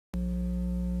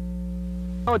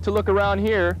To look around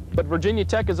here, but Virginia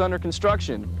Tech is under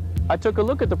construction. I took a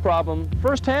look at the problem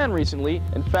firsthand recently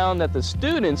and found that the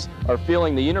students are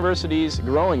feeling the university's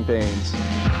growing pains.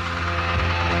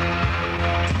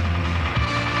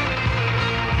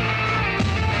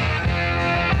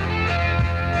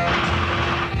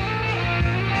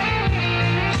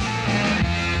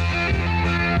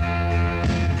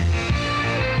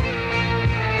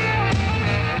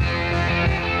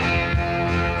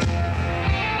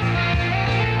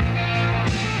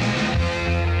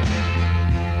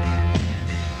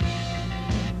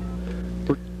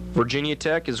 Virginia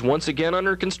Tech is once again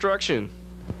under construction.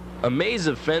 A maze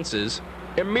of fences,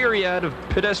 a myriad of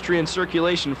pedestrian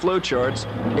circulation flowcharts,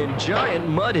 and giant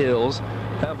mud hills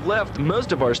have left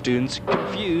most of our students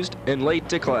confused and late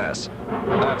to class.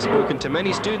 I've spoken to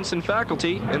many students and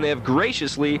faculty, and they have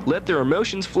graciously let their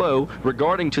emotions flow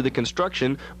regarding to the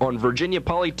construction on Virginia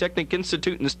Polytechnic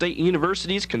Institute and State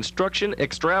University's construction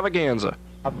extravaganza.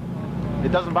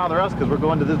 It doesn't bother us because we're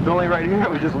going to this building right here.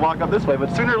 We just walk up this way,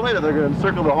 but sooner or later they're going to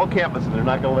encircle the whole campus and they're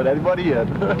not going to let anybody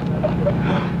in.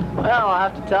 Well, I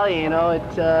have to tell you,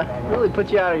 it really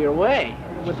puts you out of your way.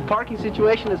 With the parking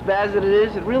situation as bad as it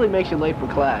is, it really makes you late for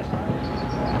class.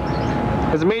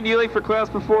 Has it made you late for class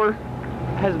before?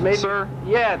 Has it made Sir?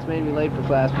 Yeah, it's made me late for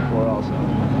class before also.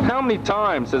 How many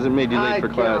times has it made you late for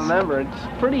class? I can't remember. It's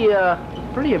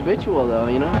pretty habitual though,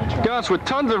 Gosh, with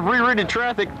tons of rerouted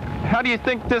traffic, how do you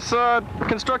think this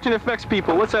construction affects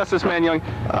people? Let's ask this man, Young.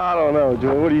 I don't know,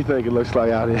 Joe. What do you think it looks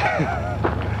like out here?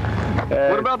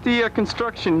 What about the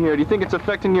construction here? Do you think it's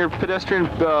affecting your pedestrian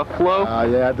flow?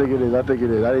 Yeah, I think it is.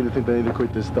 I need to think they need to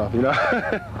quit this stuff,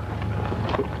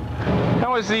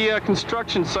 How has the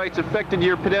construction sites affected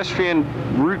your pedestrian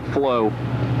route flow?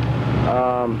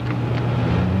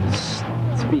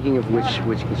 Speaking of which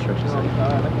construction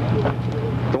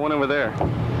site? The one over there.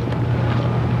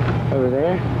 Over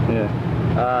there?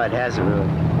 Yeah. It hasn't really.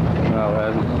 No, it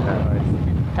hasn't.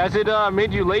 Has it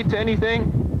made you late to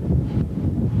anything?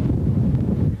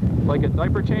 Like a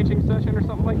diaper changing session or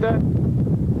something like that?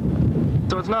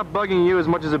 So it's not bugging you as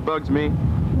much as it bugs me?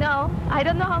 No, I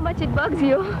don't know how much it bugs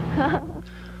you.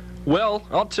 Well,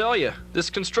 I'll tell you, this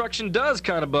construction does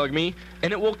kind of bug me,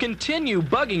 and it will continue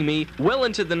bugging me well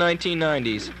into the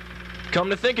 1990s. Come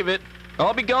to think of it,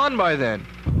 I'll be gone by then.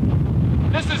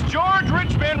 This is George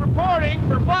Richmond reporting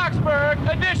for Blacksburg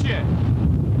Edition.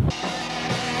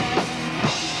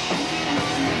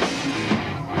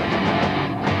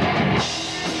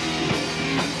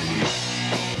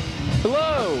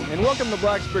 Hello, and welcome to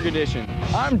Blacksburg Edition.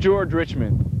 I'm George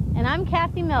Richmond. And I'm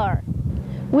Cathy Miller.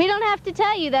 We don't have to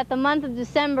tell you that the month of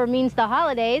December means the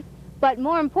holidays, but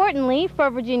more importantly, for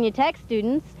Virginia Tech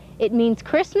students, it means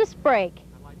Christmas break.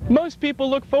 Most people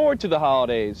look forward to the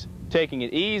holidays, taking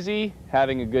it easy,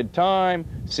 having a good time,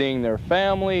 seeing their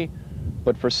family,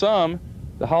 but for some,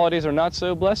 the holidays are not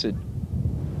so blessed.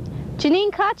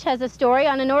 Janine Koch has a story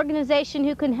on an organization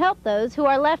who can help those who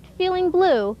are left feeling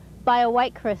blue by a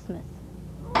white Christmas.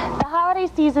 The holiday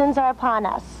seasons are upon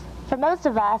us. For most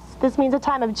of us, this means a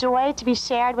time of joy to be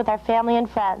shared with our family and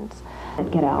friends.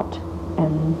 Get out,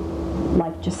 and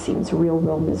life just seems real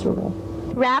miserable.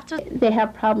 They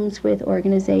have problems with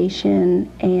organization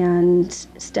and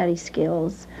study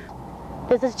skills.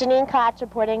 This is Janine Koch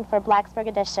reporting for Blacksburg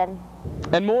Edition.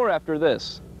 And more after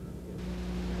this.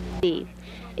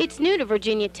 It's new to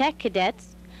Virginia Tech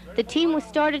cadets. The team was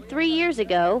started 3 years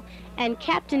ago, and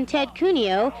Captain Ted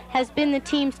Cuneo has been the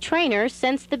team's trainer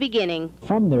since the beginning.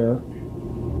 From there,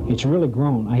 it's really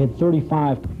grown. I had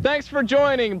 35. Thanks for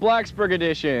joining Blacksburg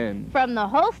Edition. From the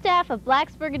whole staff of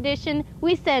Blacksburg Edition,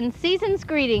 we send season's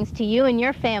greetings to you and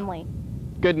your family.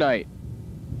 Good night.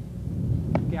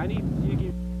 Okay, I need